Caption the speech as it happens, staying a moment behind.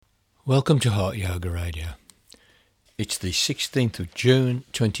Welcome to Heart Yoga Radio. It's the 16th of June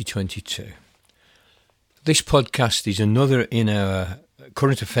 2022. This podcast is another in our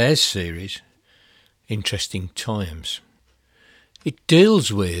current affairs series, Interesting Times. It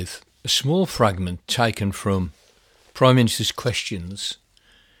deals with a small fragment taken from Prime Minister's questions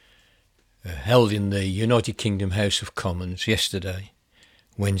held in the United Kingdom House of Commons yesterday,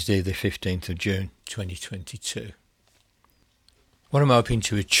 Wednesday the 15th of June 2022. What I'm hoping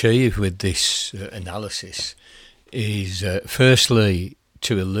to achieve with this analysis is firstly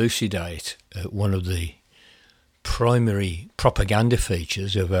to elucidate one of the primary propaganda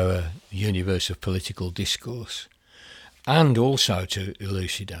features of our universe of political discourse, and also to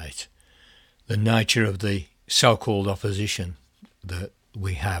elucidate the nature of the so-called opposition that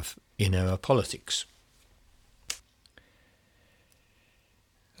we have in our politics. A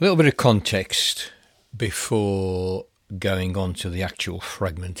little bit of context before going on to the actual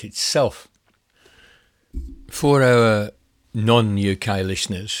fragment itself. For our non-UK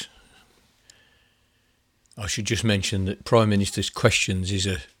listeners, I should just mention that Prime Minister's Questions is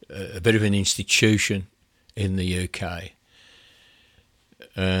a bit of an institution in the UK.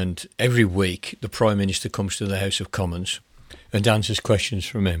 And every week the Prime Minister comes to the House of Commons and answers questions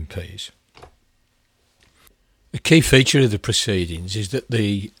from MPs. A key feature of the proceedings is that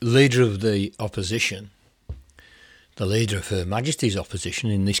the Leader of the Opposition, the Leader of Her Majesty's Opposition,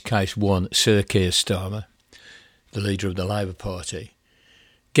 in this case one Sir Keir Starmer, the Leader of the Labour Party,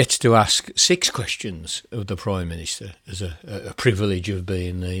 gets to ask 6 questions of the Prime Minister as a privilege of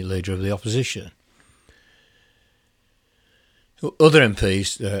being the Leader of the Opposition. Other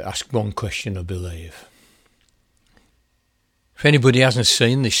MPs ask 1 question, I believe. If anybody hasn't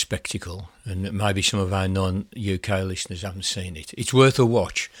seen this spectacle, and maybe some of our non-UK listeners haven't seen it, it's worth a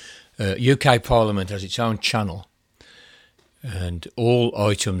watch. UK Parliament has its own channel, and all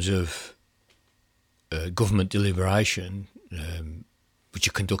items of government deliberation, which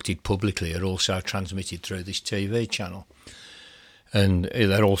are conducted publicly, are also transmitted through this TV channel. And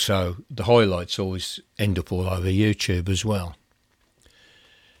they're also, the highlights always end up all over YouTube as well.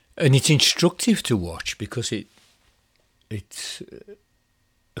 And it's instructive to watch because it's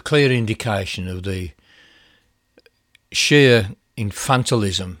a clear indication of the sheer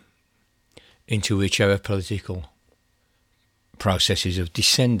infantilism into which our political processes have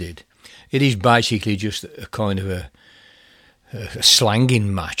descended. It is basically just a kind of a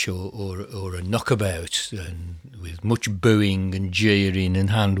slanging match or a knockabout, and with much booing and jeering and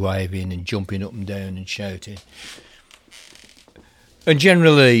hand waving and jumping up and down and shouting. And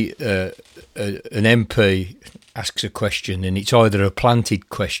generally an MP asks a question, and it's either a planted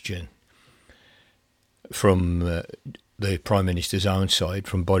question from the Prime Minister's own side,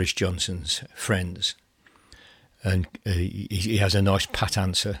 from Boris Johnson's friends, and he has a nice pat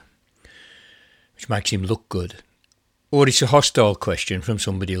answer, which makes him look good. Or it's a hostile question from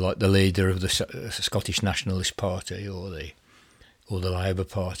somebody like the leader of the Scottish Nationalist Party or the Labour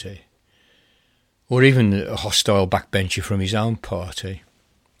Party, or even a hostile backbencher from his own party.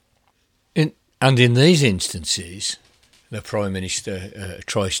 And in these instances, the Prime Minister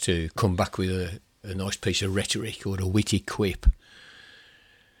tries to come back with a nice piece of rhetoric or a witty quip.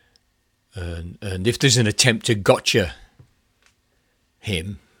 And if there's an attempt to gotcha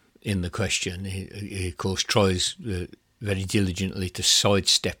him in the question, he of course tries very diligently to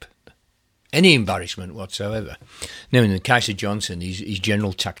sidestep any embarrassment whatsoever. Now, in the case of Johnson, his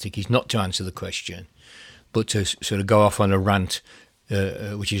general tactic is not to answer the question, but to sort of go off on a rant,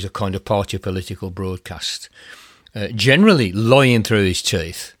 which is a kind of party political broadcast, generally lying through his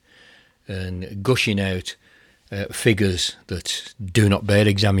teeth and gushing out figures that do not bear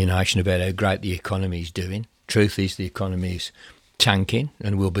examination about how great the economy is doing. Truth is, the economy is tanking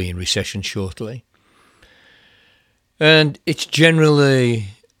and will be in recession shortly. And it's generally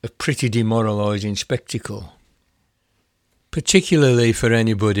a pretty demoralising spectacle, particularly for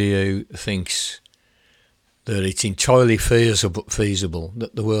anybody who thinks that it's entirely feasible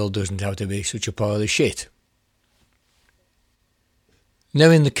that the world doesn't have to be such a pile of shit. Now,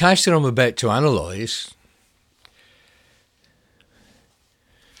 in the case that I'm about to analyse,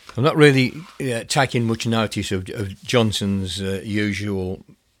 I'm not really taking much notice of Johnson's usual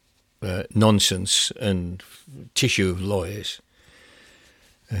nonsense and tissue of lawyers.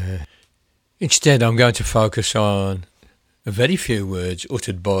 Instead, I'm going to focus on a very few words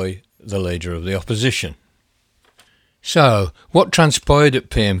uttered by the Leader of the Opposition. So, what transpired at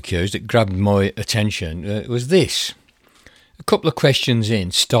PMQs that grabbed my attention was this. A couple of questions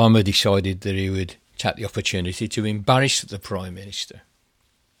in, Starmer decided that he would take the opportunity to embarrass the Prime Minister.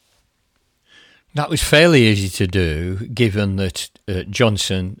 That was fairly easy to do, given that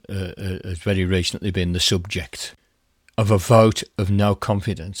Johnson has very recently been the subject of a vote of no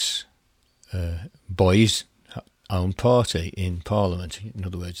confidence by his own party in Parliament. In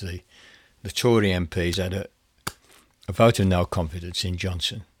other words, the Tory MPs had a vote of no confidence in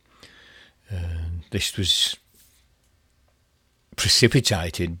Johnson. This was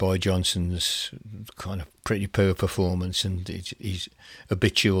precipitated by Johnson's kind of pretty poor performance and his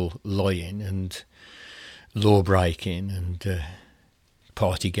habitual lying and law breaking and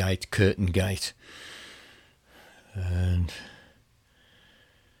Partygate, Curtain-gate. And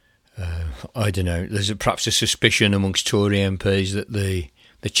I don't know, there's perhaps a suspicion amongst Tory MPs that the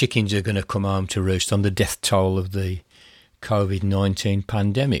chickens are going to come home to roost on the death toll of the COVID-19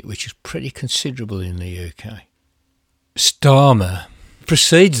 pandemic, which is pretty considerable in the UK. Starmer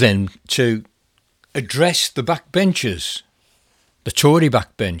proceeds then to address the backbenchers, the Tory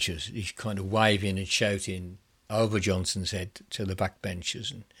backbenchers. He's kind of waving and shouting over Johnson's head to the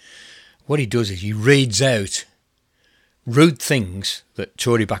backbenchers. And what he does is he reads out rude things that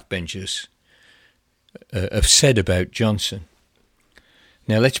Tory backbenchers have said about Johnson.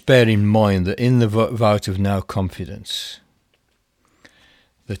 Now, let's bear in mind that in the vote of no confidence,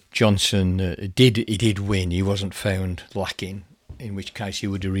 that Johnson did win. He wasn't found lacking, in which case he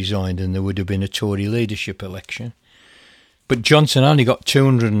would have resigned and there would have been a Tory leadership election. But Johnson only got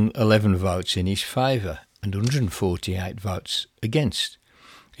 211 votes in his favour and 148 votes against.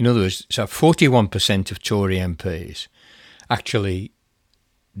 In other words, so 41% of Tory MPs actually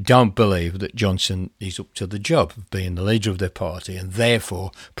don't believe that Johnson is up to the job of being the leader of their party and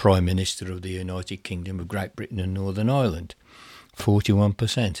therefore Prime Minister of the United Kingdom of Great Britain and Northern Ireland.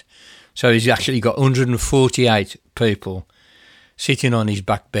 41%. So he's actually got 148 people sitting on his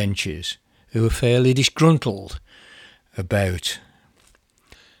back benches who are fairly disgruntled about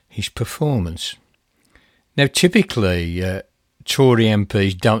his performance. Now, typically, Tory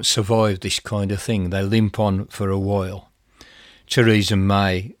MPs don't survive this kind of thing. They limp on for a while. Theresa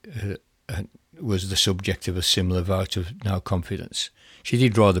May was the subject of a similar vote of no confidence. She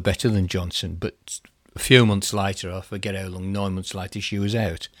did rather better than Johnson, but a few months later, I forget how long, 9 months later, she was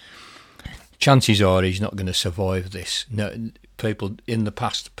out. Chances are he's not going to survive this. No, people in the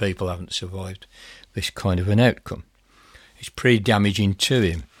past, people haven't survived this kind of an outcome. It's pretty damaging to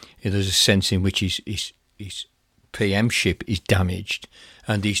him. There's a sense in which his PMship is damaged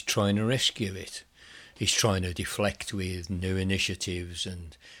and he's trying to rescue it. He's trying to deflect with new initiatives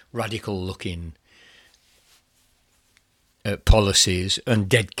and radical-looking policies and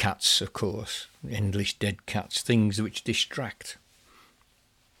dead cats, of course, endless dead cats, things which distract.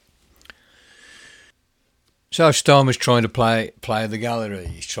 So Starmer's trying to play the gallery.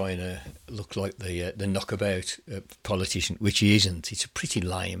 He's trying to look like the knockabout politician, which he isn't. It's a pretty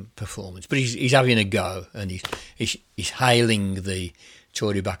lame performance, but he's having a go and he's hailing the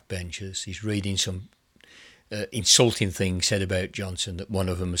Tory backbenchers. He's reading some insulting things said about Johnson that one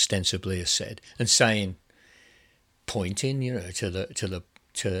of them ostensibly has said, and saying, pointing, to the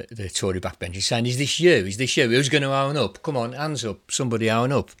Tory backbenchers, saying, "Is this you? Is this you? Who's going to own up? Come on, hands up! Somebody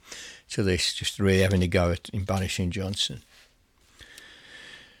own up to this." Just really having a go at embarrassing Johnson.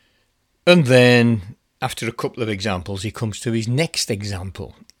 And then, after a couple of examples, he comes to his next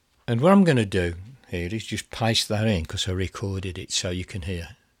example. And what I'm going to do here is just paste that in because I recorded it so you can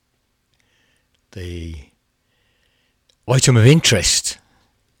hear the item of interest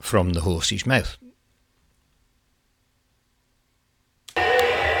from the horse's mouth.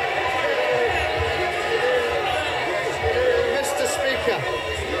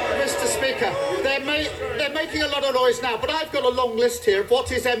 They're making a lot of noise now, but I've got a long list here of what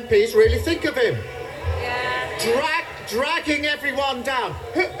his MPs really think of him. Yeah. Dragging everyone down.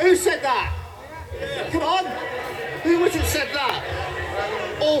 Who said that? Come on. Who was it said that?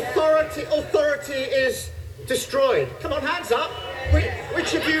 Authority is destroyed. Come on, hands up.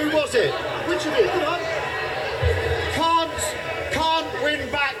 Which of you was it? Which of you? Come on. Can't win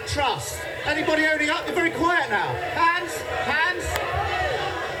back trust. Anybody owning up? You're very quiet now. Hands.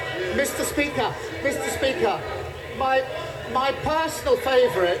 Mr. Speaker, my personal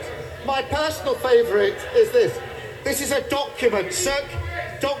favourite is this. This is a document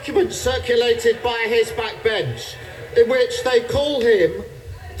circulated by his backbench, in which they call him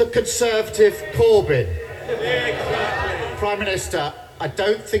the Conservative Corbyn. Exactly. Prime Minister, I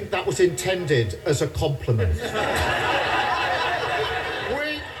don't think that was intended as a compliment.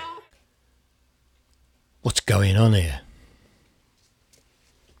 What's going on here?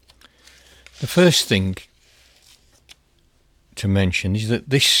 The first thing to mention is that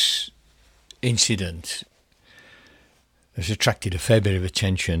this incident has attracted a fair bit of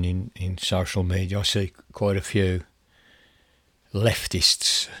attention in social media. I see quite a few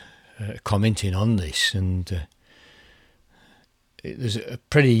leftists commenting on this, and there's a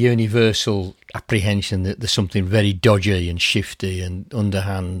pretty universal apprehension that there's something very dodgy and shifty and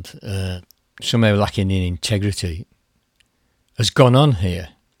underhand, somehow lacking in integrity, has gone on here,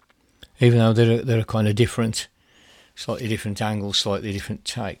 even though there are kind of different, slightly different angles, slightly different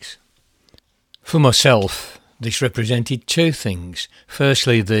takes. For myself, this represented two things.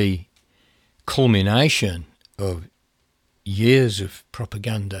 Firstly, the culmination of years of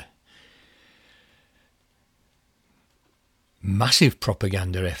propaganda, massive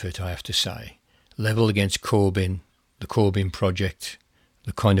propaganda effort, I have to say, levelled against Corbyn, the Corbyn project,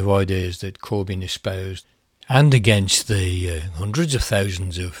 the kind of ideas that Corbyn espoused, and against the hundreds of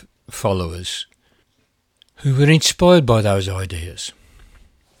thousands of followers who were inspired by those ideas.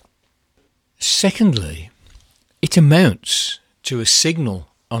 Secondly, it amounts to a signal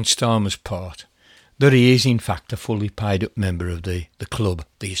on Starmer's part that he is in fact a fully paid up member of the club,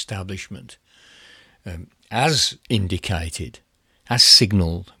 the establishment, as indicated, as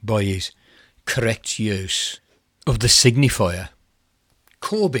signalled by his correct use of the signifier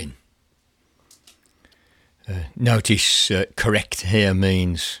Corbyn. Notice correct here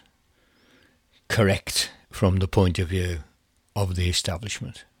means correct from the point of view of the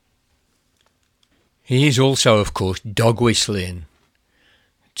establishment. He is also, of course, dog-whistling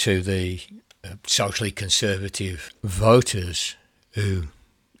to the socially conservative voters who,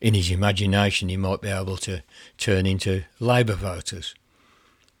 in his imagination, he might be able to turn into Labour voters.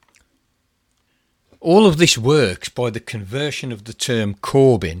 All of this works by the conversion of the term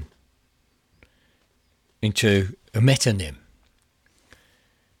Corbyn into a metonym.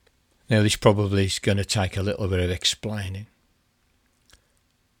 Now, this probably is going to take a little bit of explaining.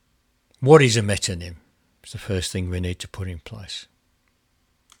 What is a metonym? It's the first thing we need to put in place.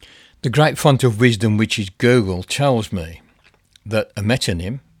 The great font of wisdom, which is Google, tells me that a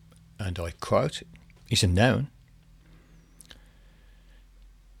metonym, and I quote, is a noun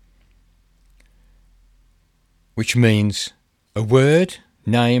which means a word,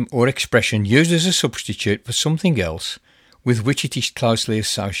 name or expression used as a substitute for something else with which it is closely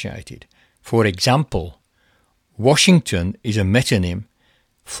associated. For example, Washington is a metonym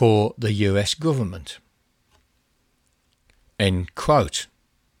for the US government. End quote.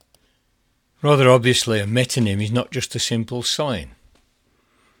 Rather obviously, a metonym is not just a simple sign.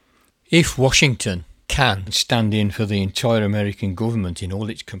 If Washington can stand in for the entire American government in all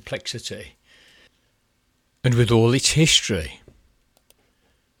its complexity, and with all its history,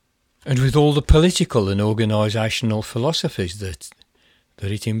 and with all the political and organisational philosophies that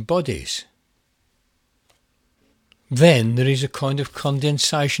it embodies, then there is a kind of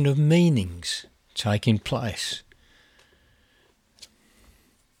condensation of meanings taking place.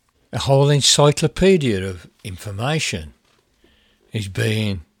 A whole encyclopedia of information is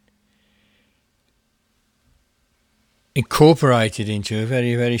being incorporated into a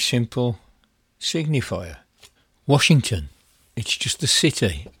very, very simple signifier. Washington, it's just a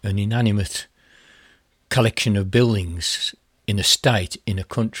city, an inanimate collection of buildings in a state, in a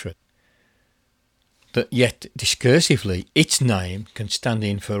country. That yet, discursively, its name can stand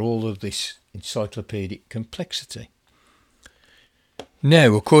in for all of this encyclopedic complexity.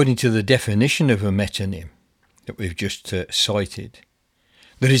 Now, according to the definition of a metonym that we've just cited,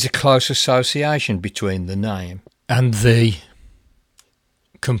 there is a close association between the name and the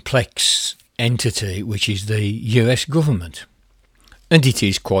complex entity which is the US government. And it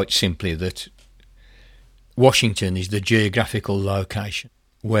is quite simply that Washington is the geographical location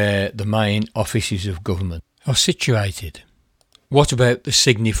where the main offices of government are situated. What about the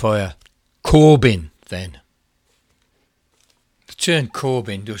signifier Corbyn then? The term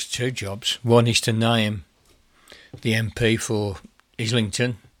Corbyn does two jobs. One is to name the MP for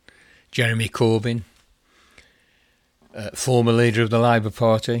Islington, Jeremy Corbyn, former leader of the Labour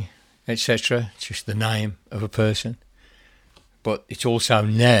Party, etc. It's just the name of a person. But it's also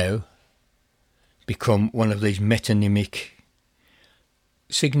now become one of these metonymic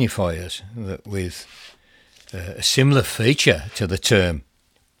signifiers that with a similar feature to the term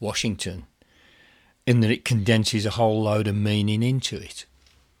Washington, in that it condenses a whole load of meaning into it.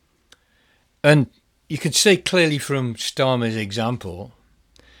 And you can see clearly from Starmer's example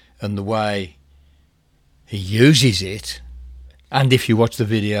and the way he uses it, and if you watch the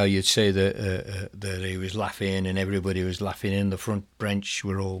video you'd see that he was laughing and everybody was laughing in the front bench,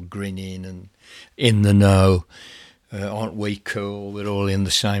 were all grinning and in the know. Aren't we cool? We're all in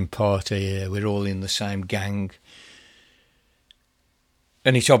the same party, we're all in the same gang.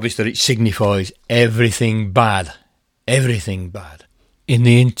 And it's obvious that it signifies everything bad, everything bad in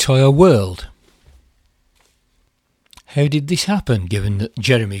the entire world. How did this happen, given that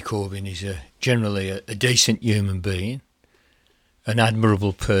Jeremy Corbyn is generally a decent human being, an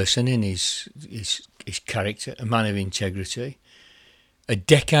admirable person in his character, a man of integrity, a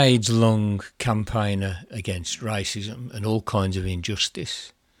decades-long campaigner against racism and all kinds of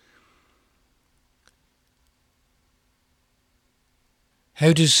injustice?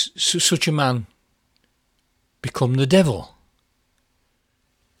 How does such a man become the devil?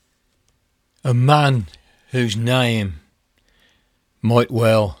 A man whose name might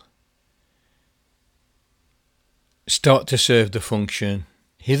well start to serve the function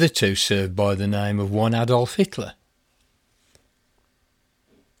hitherto served by the name of one Adolf Hitler,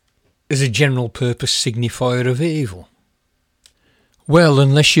 as a general purpose signifier of evil. Well,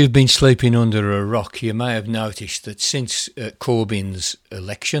 unless you've been sleeping under a rock, you may have noticed that since Corbyn's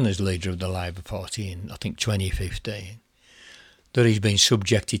election as leader of the Labour Party in, I think, 2015, that he's been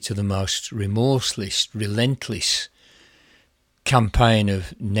subjected to the most remorseless, relentless campaign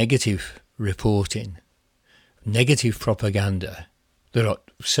of negative reporting, negative propaganda.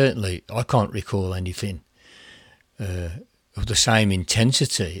 Certainly, I can't recall anything of the same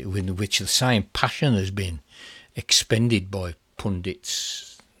intensity with which the same passion has been expended by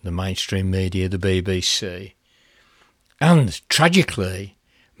pundits, the mainstream media, the BBC, and, tragically,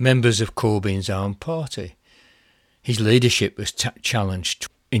 members of Corbyn's own party. His leadership was challenged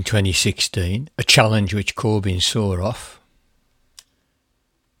in 2016, a challenge which Corbyn saw off.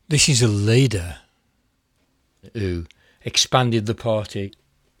 This is a leader who expanded the party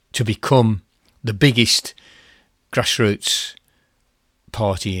to become the biggest grassroots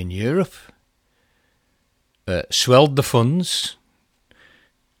party in Europe, swelled the funds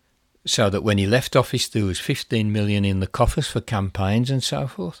so that when he left office there was 15 million in the coffers for campaigns and so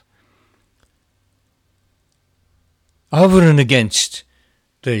forth. Over and against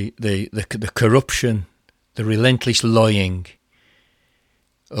the corruption, the relentless lying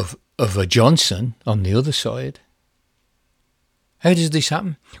of a Johnson on the other side. How does this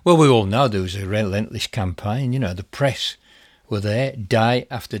happen? Well, we all know there was a relentless campaign. You know, the press were there day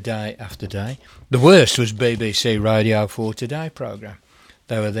after day after day. The worst was BBC Radio 4 Today programme.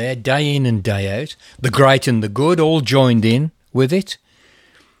 They were there day in and day out. The great and the good all joined in with it.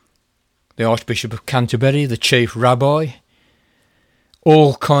 The Archbishop of Canterbury, the chief rabbi,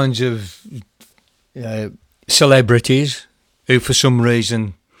 all kinds of celebrities who for some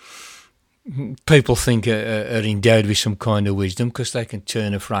reason people think are endowed with some kind of wisdom because they can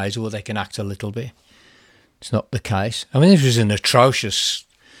turn a phrase or they can act a little bit. It's not the case. I mean, this was an atrocious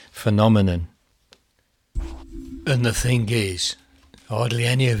phenomenon. And the thing is, hardly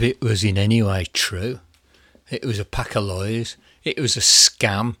any of it was in any way true. It was a pack of lies. It was a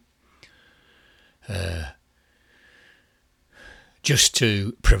scam. Just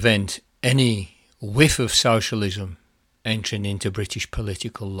to prevent any whiff of socialism entering into British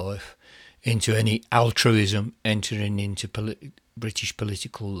political life, into any altruism entering into British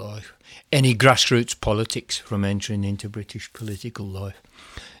political life, any grassroots politics from entering into British political life.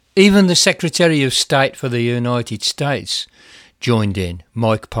 Even the Secretary of State for the United States joined in,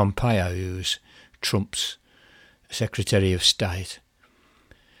 Mike Pompeo, who was Trump's Secretary of State,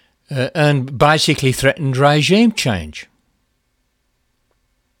 and basically threatened regime change.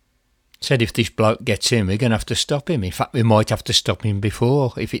 Said if this bloke gets in, we're going to have to stop him. In fact, we might have to stop him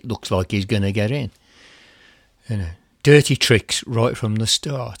before if it looks like he's going to get in. You know, dirty tricks right from the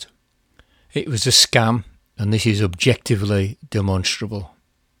start. It was a scam, and this is objectively demonstrable.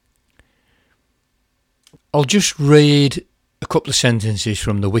 I'll just read a couple of sentences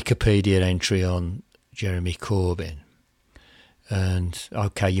from the Wikipedia entry on Jeremy Corbyn. And,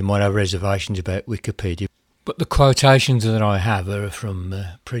 okay, you might have reservations about Wikipedia, but the quotations that I have are from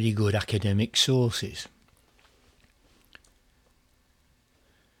pretty good academic sources.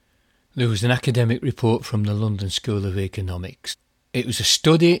 There was an academic report from the London School of Economics. It was a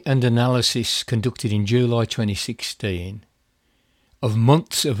study and analysis conducted in July 2016 of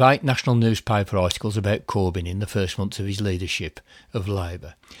months of 8 national newspaper articles about Corbyn in the first months of his leadership of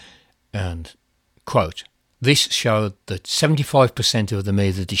Labour. And, quote, this showed that 75% of them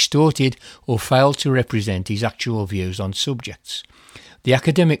either distorted or failed to represent his actual views on subjects. The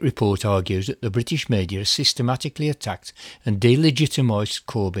academic report argues that the British media has systematically attacked and delegitimised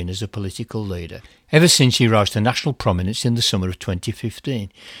Corbyn as a political leader ever since he rose to national prominence in the summer of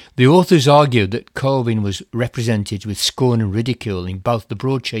 2015. The authors argued that Corbyn was represented with scorn and ridicule in both the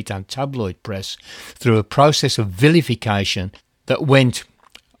broadsheet and tabloid press through a process of vilification that went,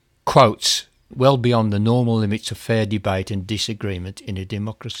 quotes, well beyond the normal limits of fair debate and disagreement in a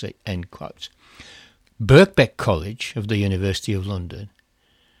democracy, end quotes. Birkbeck College of the University of London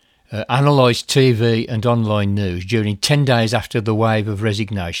analysed TV and online news during 10 days after the wave of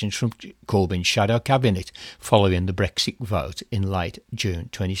resignations from Corbyn's shadow cabinet following the Brexit vote in late June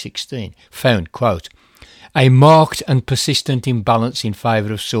 2016, found, quote, a marked and persistent imbalance in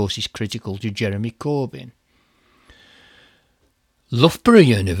favour of sources critical to Jeremy Corbyn. Loughborough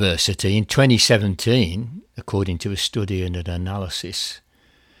University in 2017, according to a study and an analysis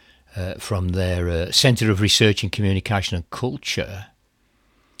from their Centre of Research in Communication and Culture,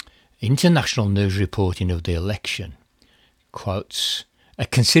 international news reporting of the election quotes, a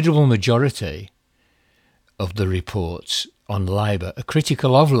considerable majority of the reports on Labour are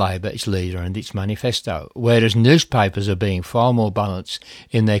critical of Labour, its leader and its manifesto, whereas newspapers are being far more balanced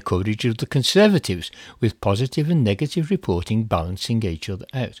in their coverage of the Conservatives, with positive and negative reporting balancing each other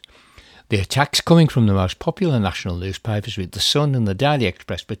out. The attacks coming from the most popular national newspapers, with The Sun and the Daily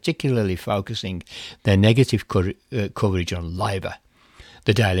Express particularly focusing their negative coverage on Labour.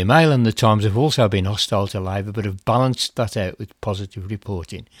 The Daily Mail and the Times have also been hostile to Labour, but have balanced that out with positive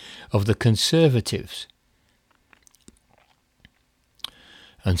reporting of the Conservatives.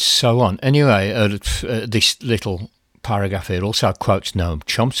 And so on. Anyway, this little paragraph here also quotes Noam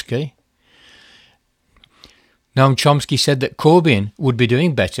Chomsky. Noam Chomsky said that Corbyn would be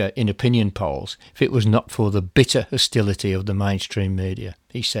doing better in opinion polls if it was not for the bitter hostility of the mainstream media,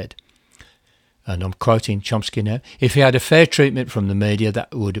 he said. And I'm quoting Chomsky now, if he had a fair treatment from the media,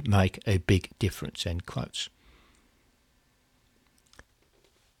 that would make a big difference, end quotes.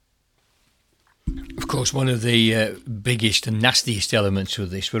 Of course, one of the biggest and nastiest elements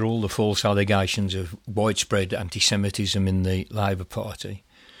of this were all the false allegations of widespread anti-Semitism in the Labour Party.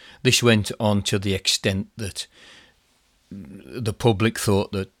 This went on to the extent that the public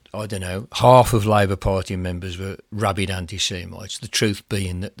thought that, I don't know, half of Labour Party members were rabid anti-Semites, the truth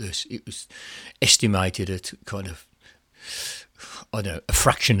being that it was estimated at kind of, I don't know, a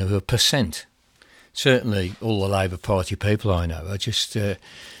fraction of a percent. Certainly all the Labour Party people I know are just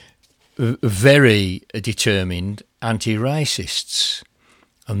very determined anti-racists.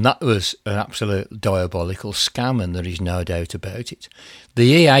 And that was an absolute diabolical scam, and there is no doubt about it.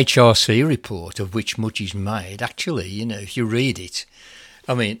 The EHRC report, of which much is made, actually, you know, if you read it,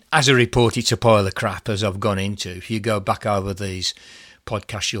 I mean, as a report, it's a pile of crap, as I've gone into. If you go back over these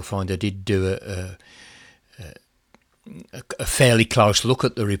podcasts, you'll find I did do a fairly close look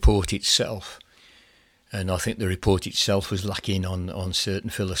at the report itself. And I think the report itself was lacking on certain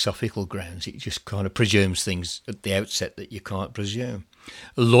philosophical grounds. It just kind of presumes things at the outset that you can't presume.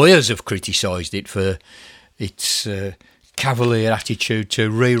 Lawyers have criticised it for its cavalier attitude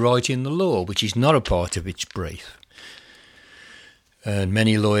to rewriting the law, which is not a part of its brief. And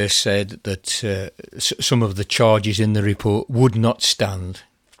many lawyers said that some of the charges in the report would not stand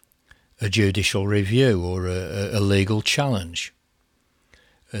a judicial review or a legal challenge.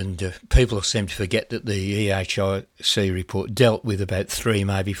 And people seem to forget that the EHRC report dealt with about 3,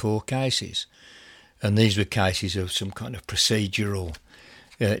 maybe 4 cases. And these were cases of some kind of procedural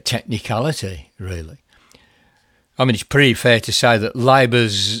technicality, really. I mean, it's pretty fair to say that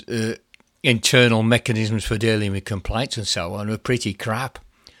Labour's internal mechanisms for dealing with complaints and so on were pretty crap.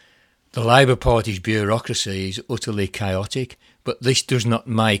 The Labour Party's bureaucracy is utterly chaotic, but this does not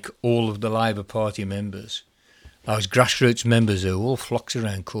make all of the Labour Party members, those grassroots members who all flocked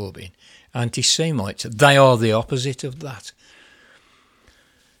around Corbyn, anti-Semites. They are the opposite of that.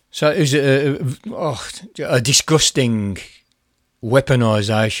 So it was a disgusting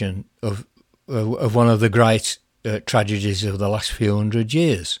weaponisation of one of the great tragedies of the last few hundred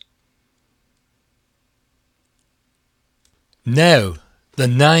years. Now, the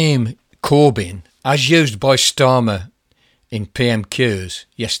name Corbyn, as used by Starmer in PMQs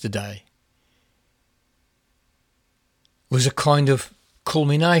yesterday, was a kind of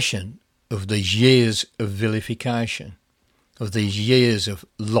culmination of these years of vilification, of these years of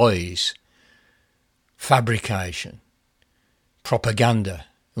lies, fabrication, propaganda,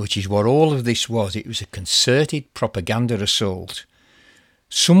 which is what all of this was. It was a concerted propaganda assault,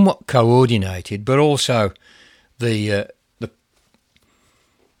 somewhat coordinated, but also the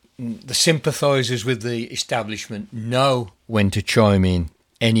sympathisers with the establishment know when to chime in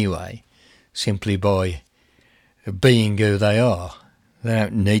anyway, simply by being who they are. They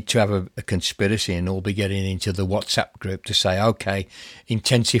don't need to have a conspiracy and all be getting into the WhatsApp group to say, OK,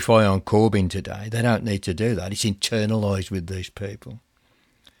 intensify on Corbyn today. They don't need to do that. It's internalised with these people.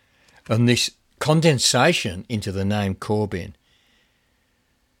 And this condensation into the name Corbyn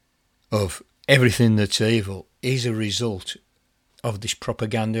of everything that's evil is a result of this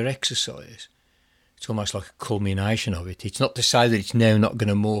propaganda exercise. It's almost like a culmination of it. It's not to say that it's now not going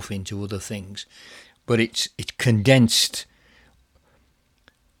to morph into other things, but it condensed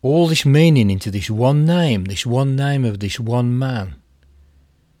all this meaning into this one name of this one man.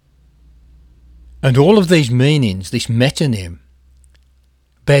 And all of these meanings, this metonym,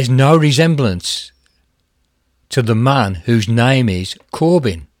 bears no resemblance to the man whose name is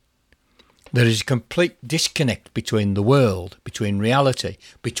Corbyn. There is a complete disconnect between the world, between reality,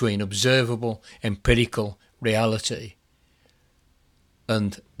 between observable, empirical reality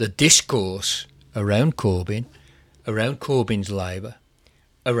and the discourse around Corbyn, around Corbyn's Labour,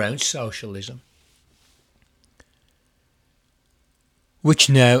 around socialism, which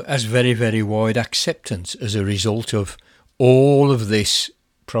now has very, very wide acceptance as a result of all of this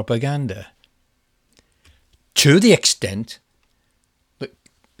propaganda. To the extent that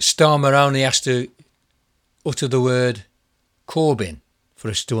Starmer only has to utter the word Corbyn for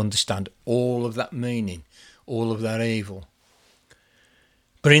us to understand all of that meaning, all of that evil.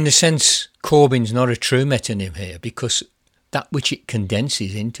 But in a sense, Corbyn's not a true metonym here, because that which it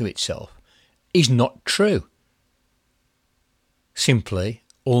condenses into itself is not true. Simply,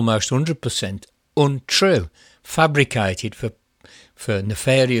 almost 100% untrue, fabricated for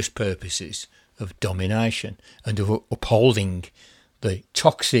nefarious purposes of domination and of upholding the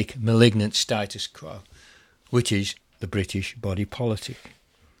toxic, malignant status quo, which is the British body politic.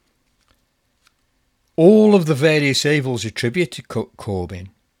 All of the various evils attributed to Corbyn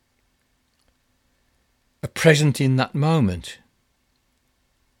are present in that moment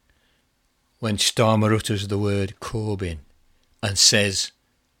when Starmer utters the word Corbyn and says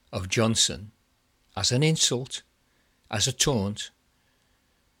of Johnson, as an insult, as a taunt,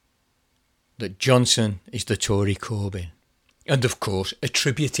 that Johnson is the Tory Corbyn. And of course,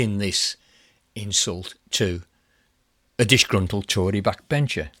 attributing this insult to a disgruntled Tory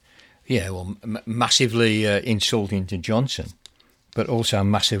backbencher. Yeah, well, massively insulting to Johnson, but also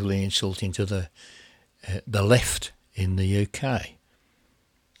massively insulting to the left in the UK.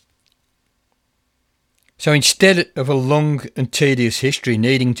 So instead of a long and tedious history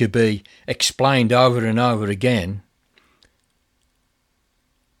needing to be explained over and over again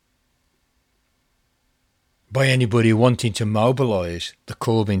by anybody wanting to mobilise the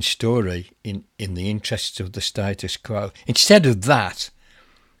Corbyn story in the interests of the status quo, instead of that,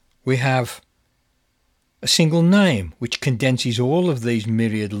 we have a single name which condenses all of these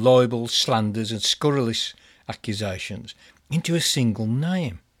myriad libels, slanders and scurrilous accusations into a single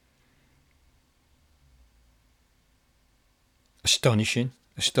name. Astonishing.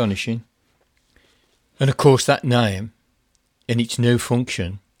 And of course that name, in its new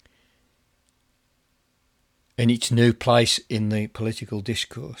function, in its new place in the political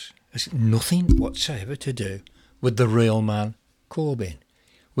discourse, has nothing whatsoever to do with the real man, Corbyn.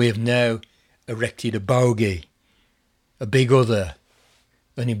 We have now erected a bogey, a big other,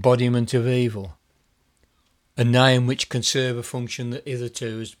 an embodiment of evil, a name which can serve a function that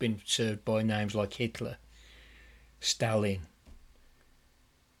hitherto has been served by names like Hitler, Stalin,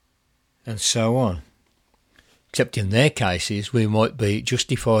 and so on. Except in their cases, we might be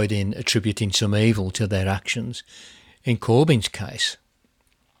justified in attributing some evil to their actions. In Corbyn's case,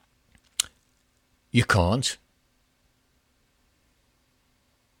 you can't.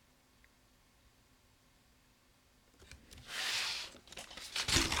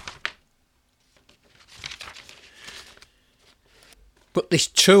 But this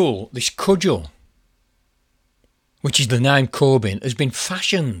tool, this cudgel, which is the name Corbyn, has been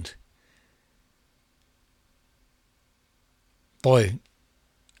fashioned by an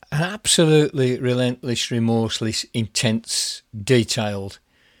absolutely relentless, remorseless, intense, detailed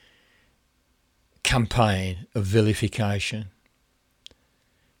campaign of vilification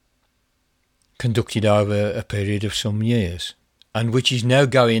conducted over a period of some years, and which is now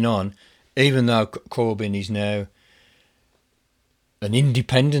going on, even though Corbyn is now an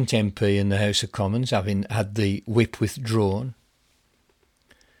independent MP in the House of Commons, having had the whip withdrawn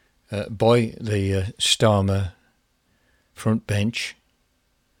by the Starmer front bench.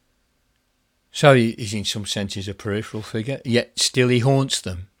 So he is in some senses a peripheral figure, yet still he haunts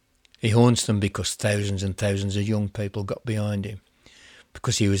them. He haunts them because thousands and thousands of young people got behind him,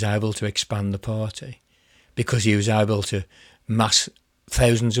 because he was able to expand the party, because he was able to mass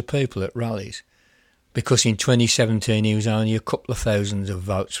thousands of people at rallies, because in 2017 he was only a couple of thousands of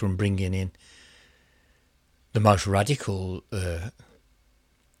votes from bringing in the most radical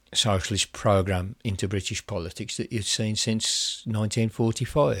socialist programme into British politics that you'd seen since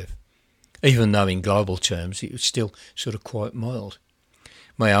 1945, even though in global terms it was still sort of quite mild.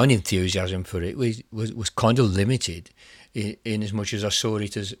 My own enthusiasm for it was kind of limited in as much as I saw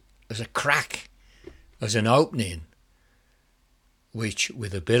it as a crack, as an opening, which,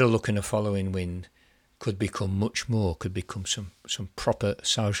 with a bit of luck and a following wind, could become much more, could become some proper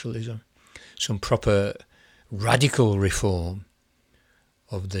socialism, some proper radical reform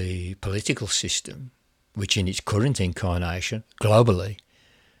of the political system, which in its current incarnation, globally,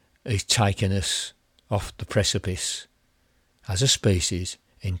 is taking us off the precipice as a species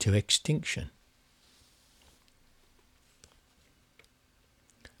into extinction.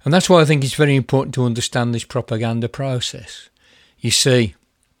 And that's why I think it's very important to understand this propaganda process. You see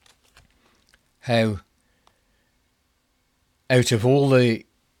how out of all the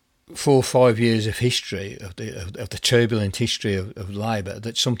 4 or 5 years of history, of the turbulent history of Labour,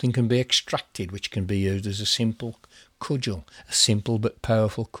 that something can be extracted which can be used as a simple cudgel, a simple but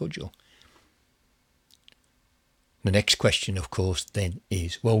powerful cudgel. The next question, of course, then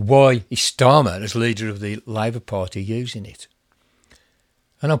is, well, why is Starmer, as leader of the Labour Party, using it?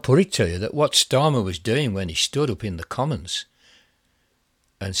 And I'll put it to you that what Starmer was doing when he stood up in the Commons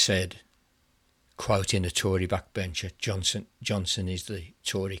and said, quoting a Tory backbencher, Johnson is the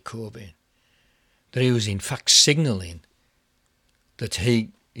Tory Corbyn, that he was in fact signalling that he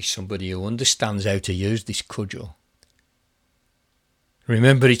is somebody who understands how to use this cudgel.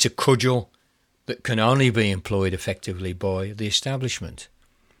 Remember, it's a cudgel that can only be employed effectively by the establishment.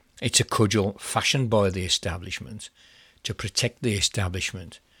 It's a cudgel fashioned by the establishment to protect the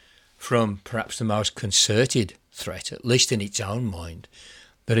establishment from perhaps the most concerted threat, at least in its own mind,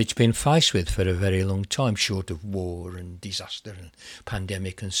 that it's been faced with for a very long time, short of war and disaster and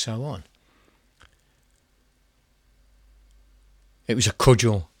pandemic and so on. It was a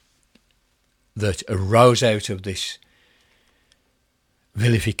cudgel that arose out of this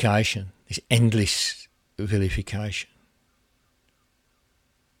vilification, this endless vilification,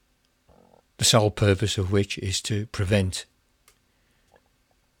 the sole purpose of which is to prevent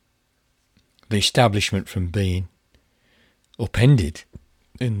the establishment from being upended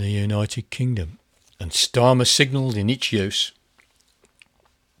in the United Kingdom. And Starmer signalled in its use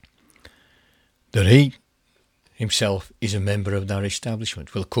that he himself is a member of that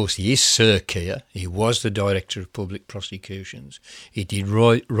establishment. Well, of course, he is Sir Keir. He was the Director of Public Prosecutions. He did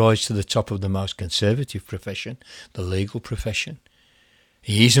rise to the top of the most conservative profession, the legal profession.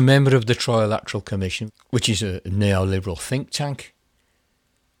 He is a member of the Trilateral Commission, which is a neoliberal think tank.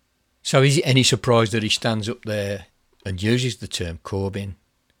 So is it any surprise that he stands up there and uses the term Corbyn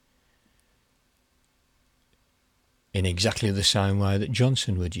in exactly the same way that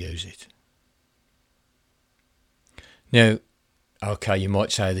Johnson would use it? Now, okay, you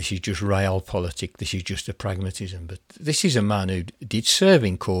might say this is just realpolitik, this is just a pragmatism, but this is a man who did serve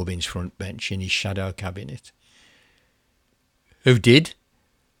in Corbyn's front bench in his shadow cabinet, who did,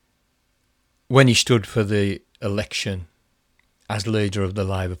 when he stood for the election as leader of the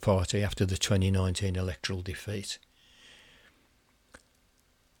Labour Party after the 2019 electoral defeat,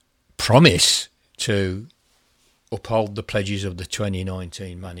 promise to uphold the pledges of the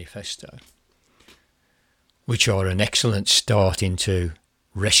 2019 manifesto, which are an excellent start into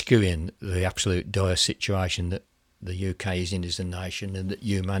rescuing the absolute dire situation that the UK is in as a nation and that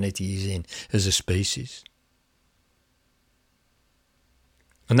humanity is in as a species.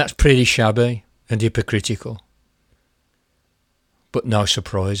 And that's pretty shabby and hypocritical, but no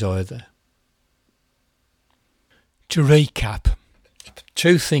surprise either. To recap,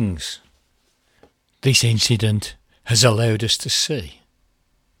 2 things this incident has allowed us to see.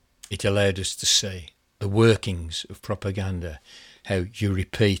 It allowed us to see the workings of propaganda, how you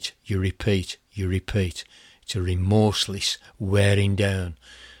repeat, it's a remorseless wearing down,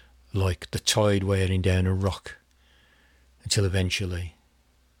 like the tide wearing down a rock, until eventually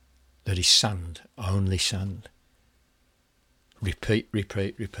there is sand, only sand. Repeat,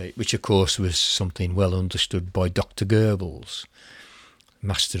 which of course was something well understood by Dr. Goebbels,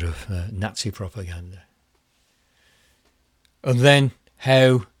 master of Nazi propaganda. And then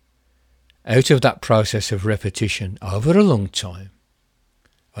how, out of that process of repetition over a long time,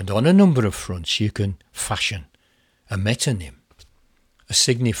 and on a number of fronts, you can fashion a metonym, a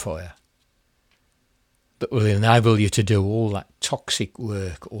signifier, that will enable you to do all that toxic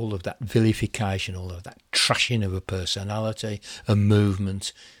work, all of that vilification, all of that trashing of a personality, a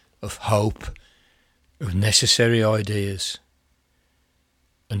movement, of hope, of necessary ideas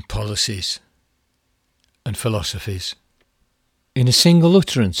and policies and philosophies, in a single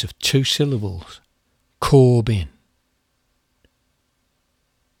utterance of 2 syllables, Corbyn.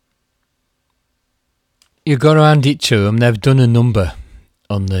 You've got to hand it to them. They've done a number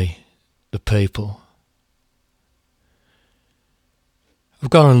on the people. I've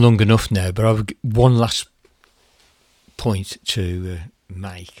gone on long enough now, but I've one last point to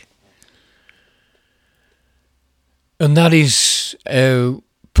make. And that is how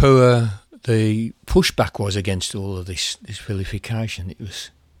poor the pushback was against all of this vilification. It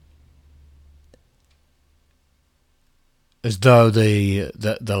was as though the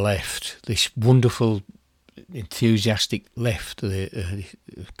left, this wonderful, enthusiastic left,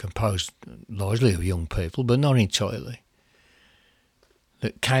 composed largely of young people, but not entirely,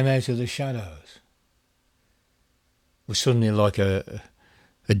 that came out of the shadows, was suddenly like a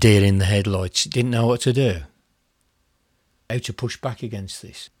deer in the headlights. Didn't know what to do, how to push back against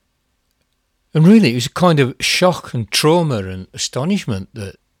this. And really, it was a kind of shock and trauma and astonishment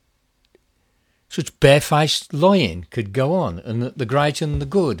that such barefaced lying could go on, and that the great and the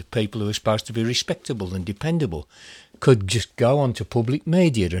good, people who were supposed to be respectable and dependable, could just go onto public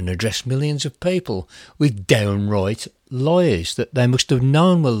media and address millions of people with downright lies that they must have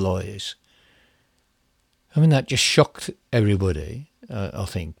known were lies. I mean, that just shocked everybody. I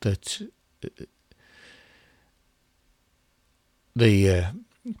think that the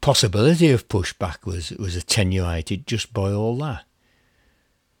possibility of pushback was attenuated just by all that.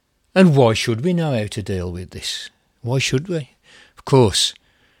 And why should we know how to deal with this? Why should we? Of course,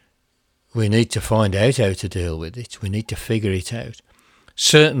 we need to find out how to deal with it. We need to figure it out.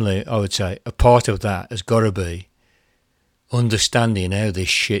 Certainly, I would say, a part of that has got to be understanding how this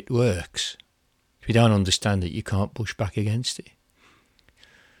shit works. If you don't understand it, you can't push back against it.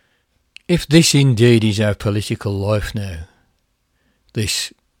 If this indeed is our political life now,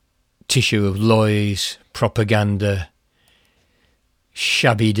 this tissue of lies, propaganda,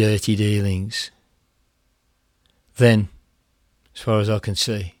 shabby, dirty dealings, then, as far as I can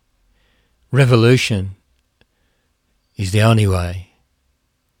see, revolution is the only way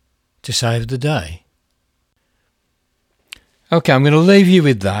to save the day. Okay, I'm going to leave you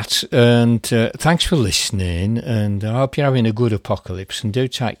with that, and thanks for listening, and I hope you're having a good apocalypse, and do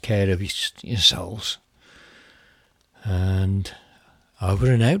take care of yourselves. And over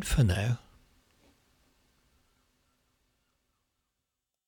and out for now.